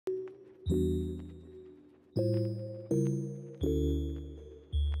Hi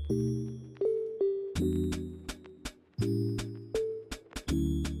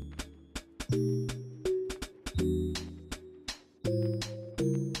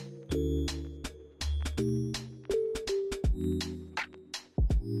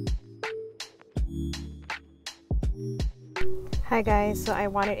guys, so I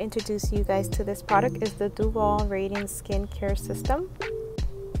wanted to introduce you guys to this product. Is the Duvolle Radiance Skincare System.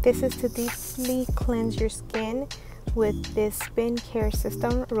 This is to deeply cleanse your skin with this spin care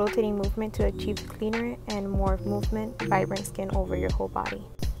system, rotating movement to achieve cleaner and more movement, vibrant skin over your whole body.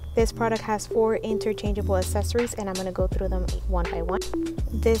 This product has 4 interchangeable accessories and I'm going to go through them one by one.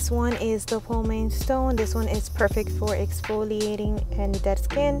 This one is the Pullman Stone. This one is perfect for exfoliating any dead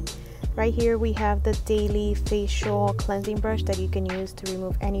skin. Right here we have the daily facial cleansing brush that you can use to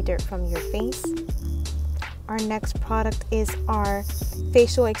remove any dirt from your face. Our next product is our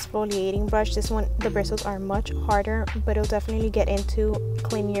facial exfoliating brush. This one, the bristles are much harder, but it'll definitely get into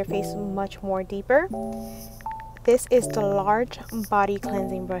cleaning your face much more deeper. This is the large body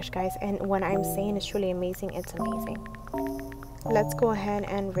cleansing brush, guys, and when I'm saying it's truly amazing, it's amazing. Let's go ahead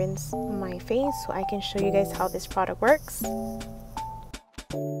and rinse my face so I can show you guys how this product works.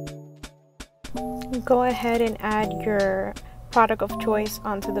 Go ahead and add your product of choice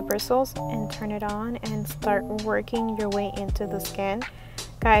onto the bristles and turn it on and start working your way into the skin.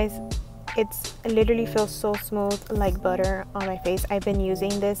 Guys, it literally feels so smooth, like butter on my face. I've been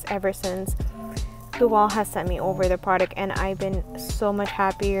using this ever since Duvolle has sent me over the product and I've been so much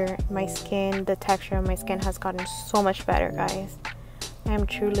happier. My skin, the texture of my skin has gotten so much better, guys. I am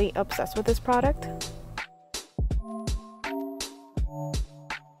truly obsessed with this product.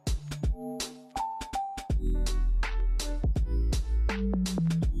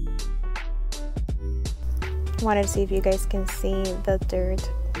 Wanted to see if you guys can see the dirt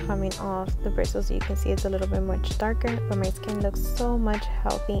coming off the bristles. You can see it's a little bit much darker, but my skin looks so much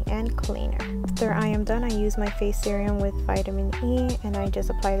healthy and cleaner. After I am done, I use my face serum with vitamin E and I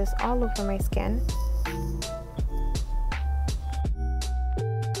just apply this all over my skin.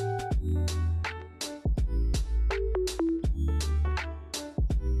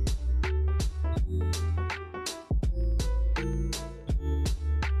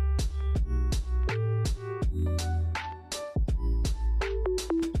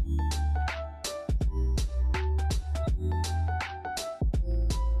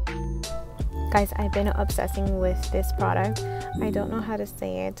 Guys, I've been obsessing with this product. I don't know how to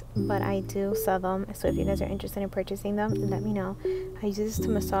say it, but I do sell them. So if you guys are interested in purchasing them, let me know. I use this to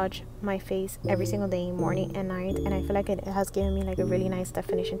massage my face every single day, morning and night, and I feel like it has given me like a really nice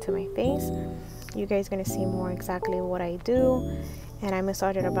definition to my face. You guys are gonna see more exactly what I do, and I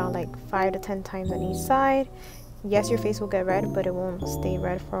massage it about like 5 to 10 times on each side. Yes, your face will get red, but it won't stay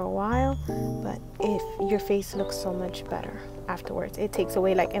red for a while. But if your face looks so much better afterwards, it takes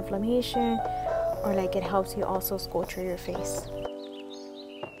away like inflammation, or like it helps you also sculpture your face.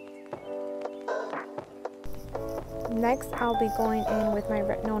 Next, I'll be going in with my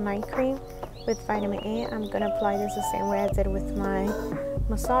retinol night cream with vitamin A. I'm gonna apply this the same way I did with my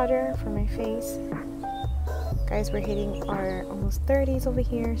massager for my face. Guys, we're hitting our almost 30s over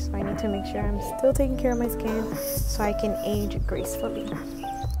here, so I need to make sure I'm still taking care of my skin so I can age gracefully.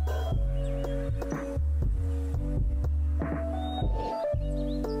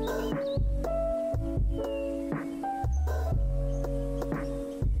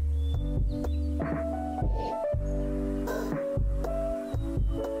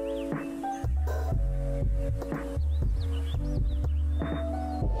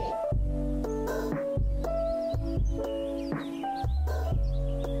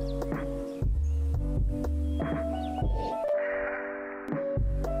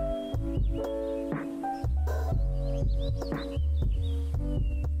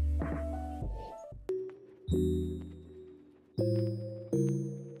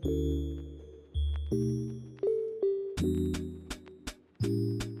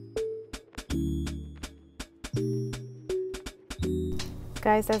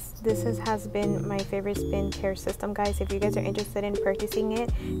 Guys, this has been my favorite skin care system. Guys, if you guys are interested in purchasing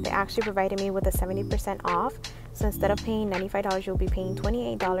it, they actually provided me with a 70% off. So instead of paying $95, you'll be paying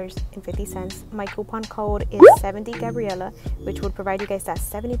 $28.50. My coupon code is 70Gabriella, which would provide you guys that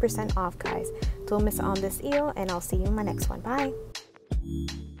 70% off, guys. Don't miss out on this deal, and I'll see you in my next one. Bye.